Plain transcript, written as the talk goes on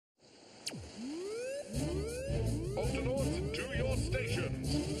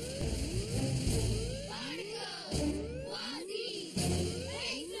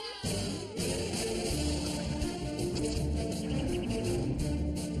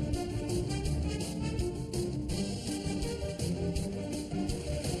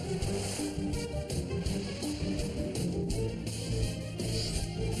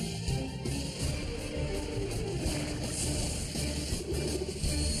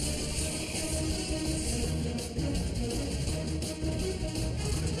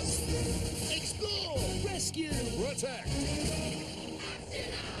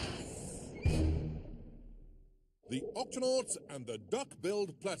Octonauts and the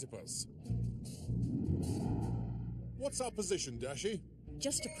duck-billed platypus. What's our position, Dashy?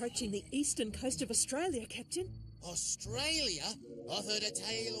 Just approaching the eastern coast of Australia, Captain. Australia? I've heard a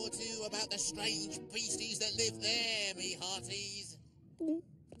tale or two about the strange beasties that live there, me hearties.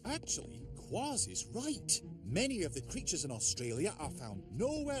 Actually, Quaz is right. Many of the creatures in Australia are found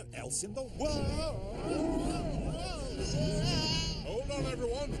nowhere else in the world. Hold on,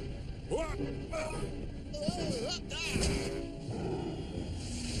 everyone.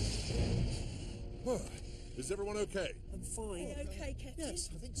 Is everyone okay? I'm fine. Okay, Captain. Yes,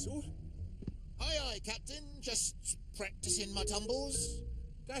 I think so. Aye, aye, Captain. Just practicing my tumbles.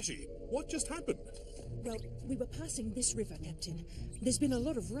 Dashy, what just happened? Well, we were passing this river, Captain. There's been a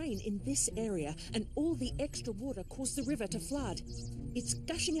lot of rain in this area, and all the extra water caused the river to flood. It's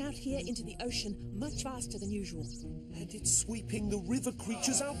gushing out here into the ocean much faster than usual. And it's sweeping the river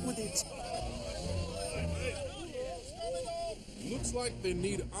creatures out with it. Looks like they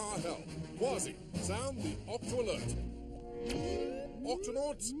need our help. Quasi, sound the Octo alert.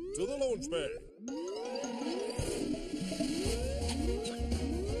 Octonauts to the launch bay.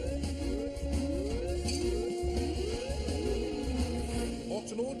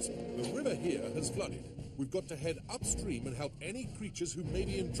 Octonauts, the river here has flooded. We've got to head upstream and help any creatures who may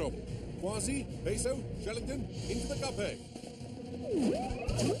be in trouble. Quasi, Peso, Shellington, into the cup egg.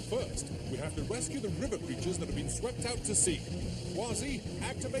 First, we have to rescue the river creatures that have been swept out to sea. Quasi,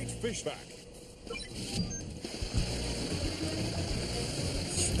 activate fish vac.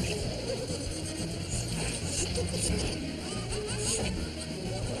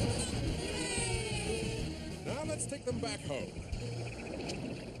 Now let's take them back home.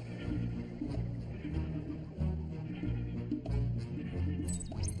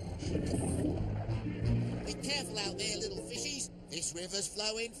 Be careful out there, little fishies. This river's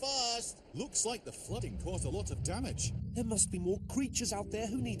flowing fast. Looks like the flooding caused a lot of damage. There must be more creatures out there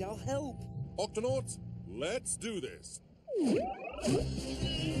who need our help. Octonauts, let's do this.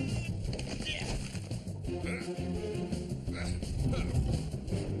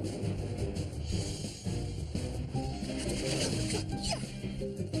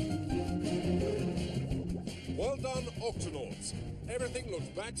 Well done, Octonauts. Everything looks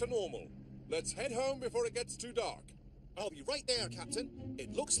back to normal. Let's head home before it gets too dark. I'll be right there, Captain.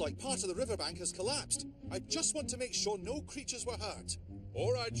 It looks like part of the riverbank has collapsed. I just want to make sure no creatures were hurt.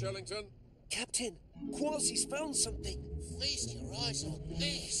 All right, Shellington. Captain, Quasi's found something. Feast your eyes on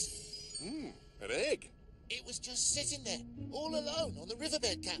this. An egg. It was just sitting there, all alone on the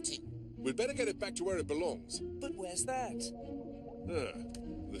riverbed, Captain. We'd better get it back to where it belongs. But where's that?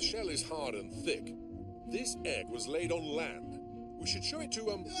 The shell is hard and thick. This egg was laid on land. We should show it to,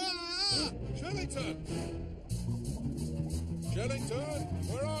 Shellington! Shellington,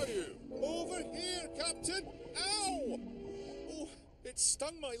 where are you? Over here, Captain! Ow! Oh, it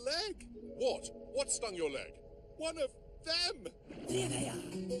stung my leg. What? What stung your leg? One of them. There they are.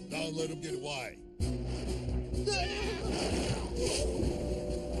 Don't let them get away.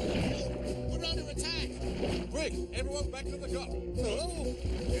 We're under attack. Quick, everyone back to the cup. Oh!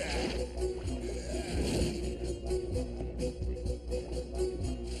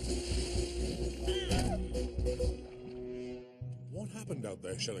 What happened out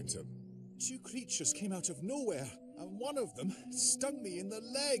there, Shellington? Two creatures came out of nowhere, and one of them stung me in the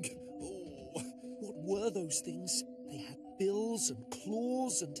leg. Oh, what were those things? They had bills and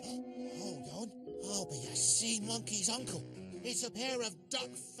claws and... Hold on. I'll be a sea monkey's uncle. It's a pair of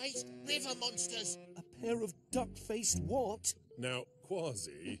duck-faced river monsters. A pair of duck-faced what? Now,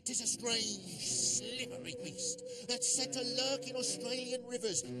 Quasi... Tis a strange, slippery beast that's said to lurk in Australian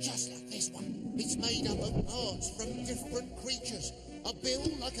rivers, just like this one. It's made up of parts from different creatures. A bill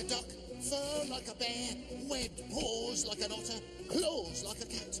like a duck, fur like a bear, webbed paws like an otter, claws like a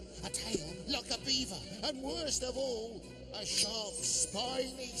cat, a tail like a beaver, and worst of all, a sharp,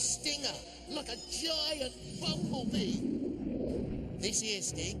 spiny stinger like a giant bumblebee. This here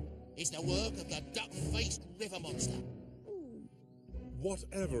sting is the work of the duck-faced river monster.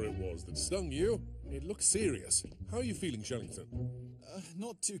 Whatever it was that stung you, it looks serious. How are you feeling, Shellington?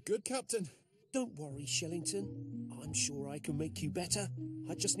 Not too good, Captain. Don't worry, Shellington. I'm sure I can make you better.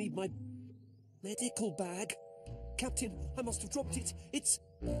 I just need my medical bag. Captain, I must have dropped it. It's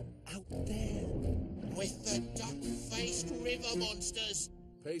out there. With the duck-faced river monsters.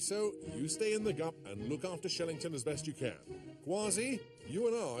 Peso, you stay in the gup and look after Shellington as best you can. Quasi, you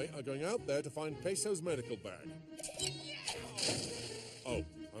and I are going out there to find Peso's medical bag. Oh,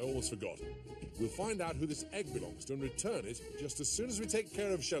 I almost forgot. We'll find out who this egg belongs to and return it just as soon as we take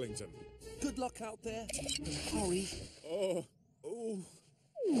care of Shellington. Good luck out there. And hurry. Oh.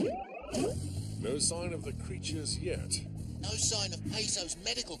 No sign of the creatures yet. No sign of Peso's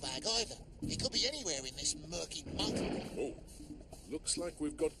medical bag either. He could be anywhere in this murky muck. Oh, looks like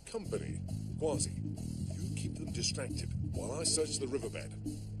we've got company. Quasi, you keep them distracted while I search the riverbed.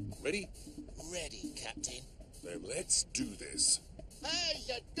 Ready? Ready, Captain. Then let's do this. Hey,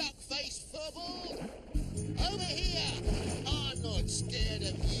 you duck-faced furball! Over here! I'm not scared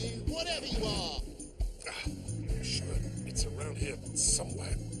of you, whatever you are. Yeah, sure. It's around here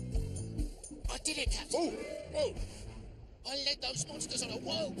somewhere. I did it, Captain. Oh! Oh! I led those monsters on a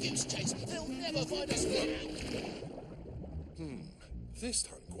wild goose chase. They'll never find us now. This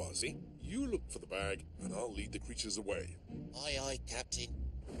time, Quasi, you look for the bag, and I'll lead the creatures away. Aye, aye, Captain.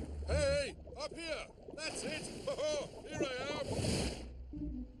 Hey! Up here! That's it! Ho-ho! Here I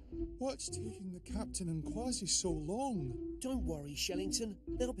am! What's taking the captain and Quasi so long? Don't worry, Shellington.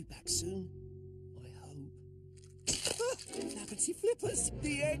 They'll be back soon. I hope. Flappity flippers!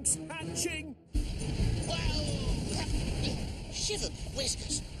 The egg's hatching! Wow! Shiver me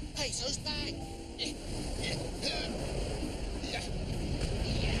whiskers! Peso's bag!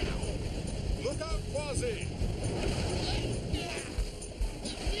 Look out, Quasi!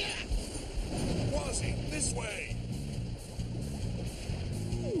 Quasi, this way!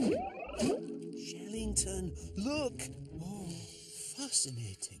 Shellington, look! Oh,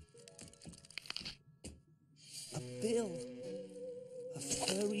 fascinating. A bill. A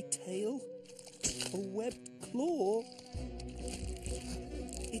furry tail. A webbed claw.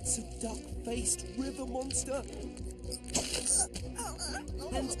 It's a duck-faced river monster.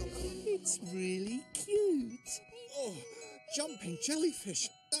 And it's really cute. Oh, jumping jellyfish.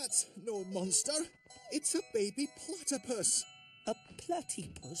 That's no monster. It's a baby platypus. A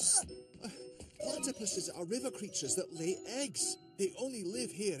platypus? Platypuses are river creatures that lay eggs. They only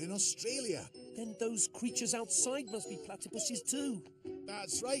live here in Australia. Then those creatures outside must be platypuses too.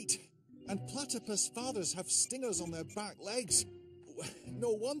 That's right. And platypus fathers have stingers on their back legs.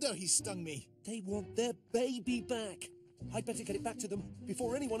 No wonder he stung me. They want their baby back. I'd better get it back to them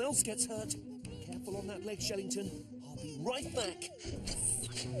before anyone else gets hurt. Careful on that leg, Shellington. I'll be right back.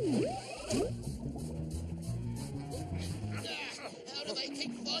 How do they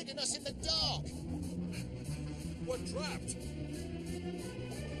keep finding us in the dark? We're trapped!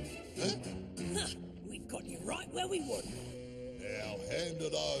 We've got you right where we want. Now hand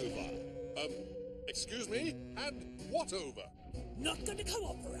it over. Excuse me? And what over? Not going to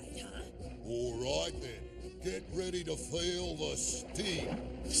cooperate, huh? All right then. Get ready to feel the sting.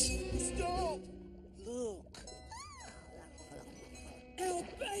 Stop! Look. Our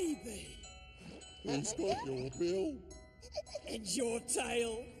baby! Who's got your bill? And your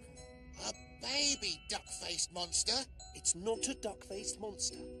tail! A baby duck-faced monster? It's not a duck-faced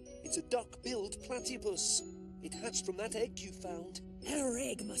monster. It's a duck-billed platypus. It hatched from that egg you found. Our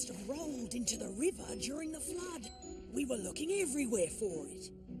egg must have rolled into the river during the flood. We were looking everywhere for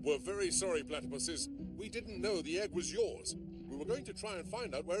it. We're very sorry, platypuses. We didn't know the egg was yours. We were going to try and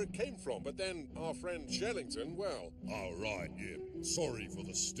find out where it came from, but then our friend Shellington, well... Oh, right, yeah. Sorry for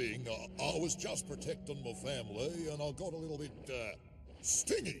the sting. I was just protecting my family and I got a little bit,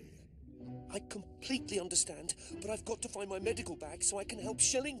 stingy. I completely understand, but I've got to find my medical bag so I can help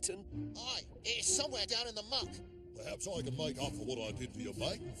Shellington. Aye, it's somewhere down in the muck. Perhaps I can make up for what I did for your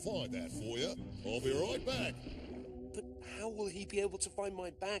mate and find that for you. I'll be right back. But how will he be able to find my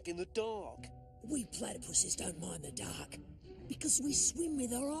bag in the dark? We platypuses don't mind the dark, because we swim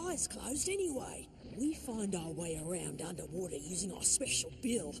with our eyes closed anyway. We find our way around underwater using our special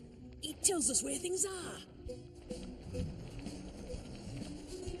bill. It tells us where things are.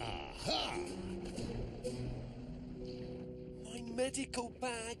 Aha! My medical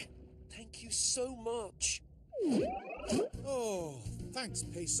bag. Thank you so much. Oh, thanks,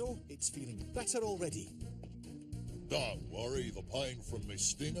 Peso. It's feeling better already. Don't worry, the pain from my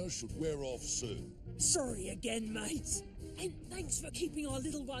stinger should wear off soon. Sorry again, mates. And thanks for keeping our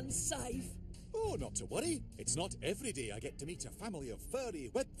little ones safe. Oh, not to worry. It's not every day I get to meet a family of furry,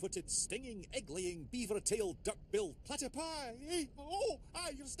 web-footed, stinging, egg-laying, beaver-tailed, duck-billed platypi. Oh,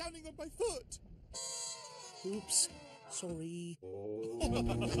 you're standing on my foot. Oops. Sorry.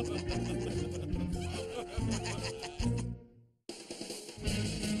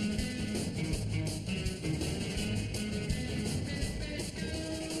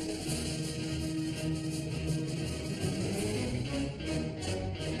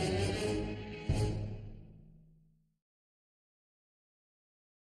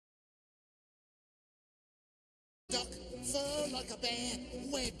 Duck, fur like a bear,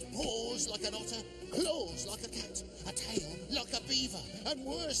 webbed paws like an otter, claws like a cat, a tail like a beaver, and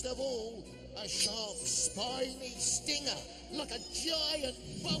worst of all, a sharp, spiny stinger like a giant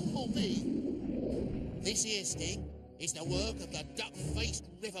bumblebee. This here sting is the work of the duck-faced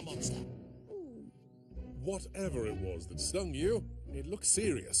river monster. Whatever it was that stung you, it looks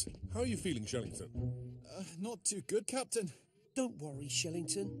serious. How are you feeling, Shellington? Not too good, Captain. Don't worry,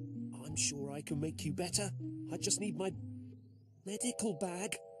 Shellington. I'm sure I can make you better. I just need my medical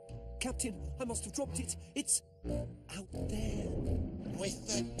bag. Captain, I must have dropped it. It's out there. With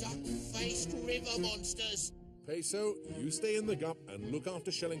the duck-faced river monsters. Peso, you stay in the gup and look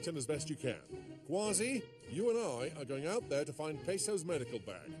after Shellington as best you can. Quasi, you and I are going out there to find Peso's medical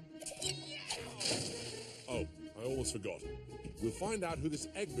bag. Oh, I almost forgot. We'll find out who this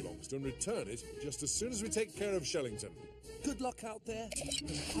egg belongs to and return it just as soon as we take care of Shellington. Good luck out there.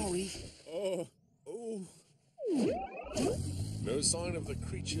 Hurry. Oh. No sign of the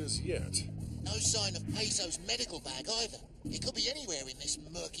creatures yet. No sign of Peso's medical bag either. It could be anywhere in this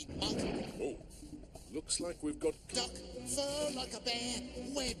murky muck. Oh, looks like we've got... Duck, fur like a bear,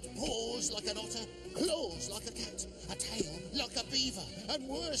 webbed paws like an otter, claws like a cat, a tail like a beaver, and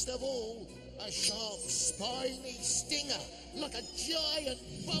worst of all, a sharp, spiny stinger like a giant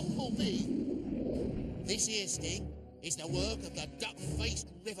bumblebee. This here sting is the work of the duck-faced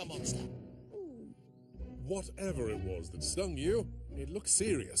river monster. Whatever it was that stung you, it looks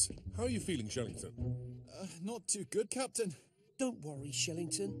serious. How are you feeling, Shellington? Not too good, Captain. Don't worry,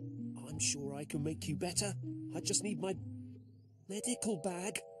 Shellington. I'm sure I can make you better. I just need my medical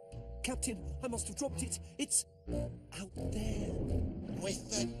bag. Captain, I must have dropped it. It's out there. With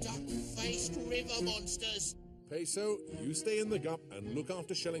the duck-faced river monsters. Peso, you stay in the gup and look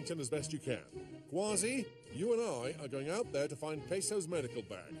after Shellington as best you can. Quasi, you and I are going out there to find Peso's medical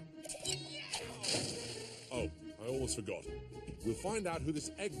bag. Oh, I almost forgot. We'll find out who this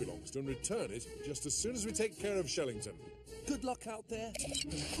egg belongs to and return it just as soon as we take care of Shellington. Good luck out there.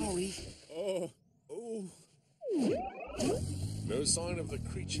 Hurry. Oh. No sign of the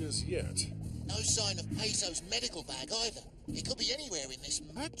creatures yet. No sign of Peso's medical bag either. It could be anywhere in this...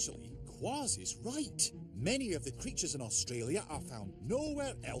 Actually, Quasi's right. Many of the creatures in Australia are found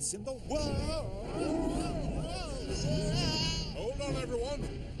nowhere else in the world. Hold on, everyone.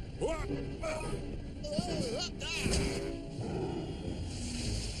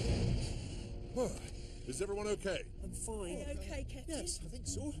 Is everyone okay? I'm fine. Okay, Captain? Yes, I think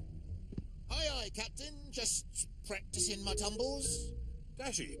so. Aye, Captain. Just practicing my tumbles.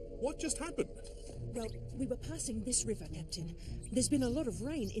 Dashy, what just happened? Well, we were passing this river, Captain. There's been a lot of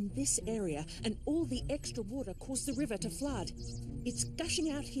rain in this area, and all the extra water caused the river to flood. It's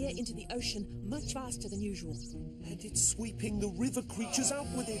gushing out here into the ocean much faster than usual. And it's sweeping the river creatures out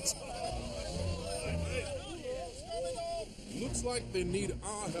with it. Looks like they need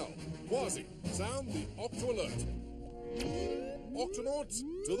our help. Quasi, sound the Octo alert. Octonauts,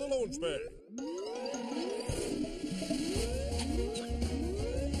 to the launch bay.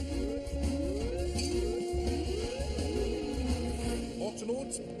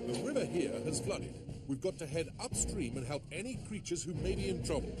 Octonauts, the river here has flooded. We've got to head upstream and help any creatures who may be in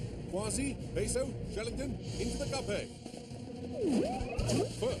trouble. Quasi, Peso, Shellington, into the guppy.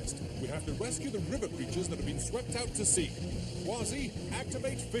 First, we have to rescue the river creatures that have been swept out to sea. Quasi,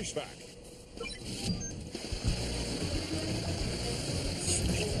 activate fish vac.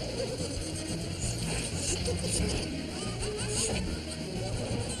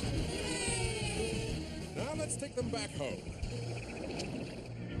 Now let's take them back home.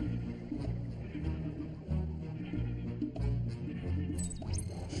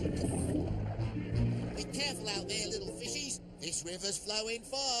 Be careful out there, little fishies. This river's flowing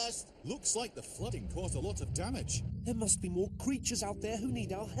fast. Looks like the flooding caused a lot of damage. There must be more creatures out there who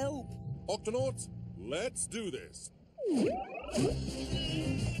need our help. Octonauts, let's do this.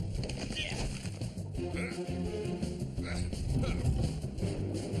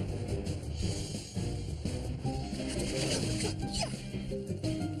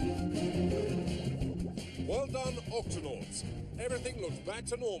 Well done, Octonauts. Everything looks back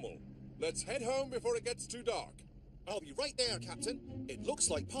to normal. Let's head home before it gets too dark. I'll be right there, Captain. It looks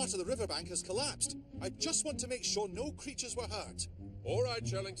like part of the riverbank has collapsed. I just want to make sure no creatures were hurt. All right,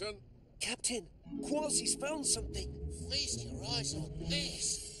 Shellington. Captain, Quasi's found something. Feast your eyes on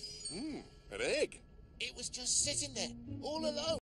this. An egg. It was just sitting there, all alone.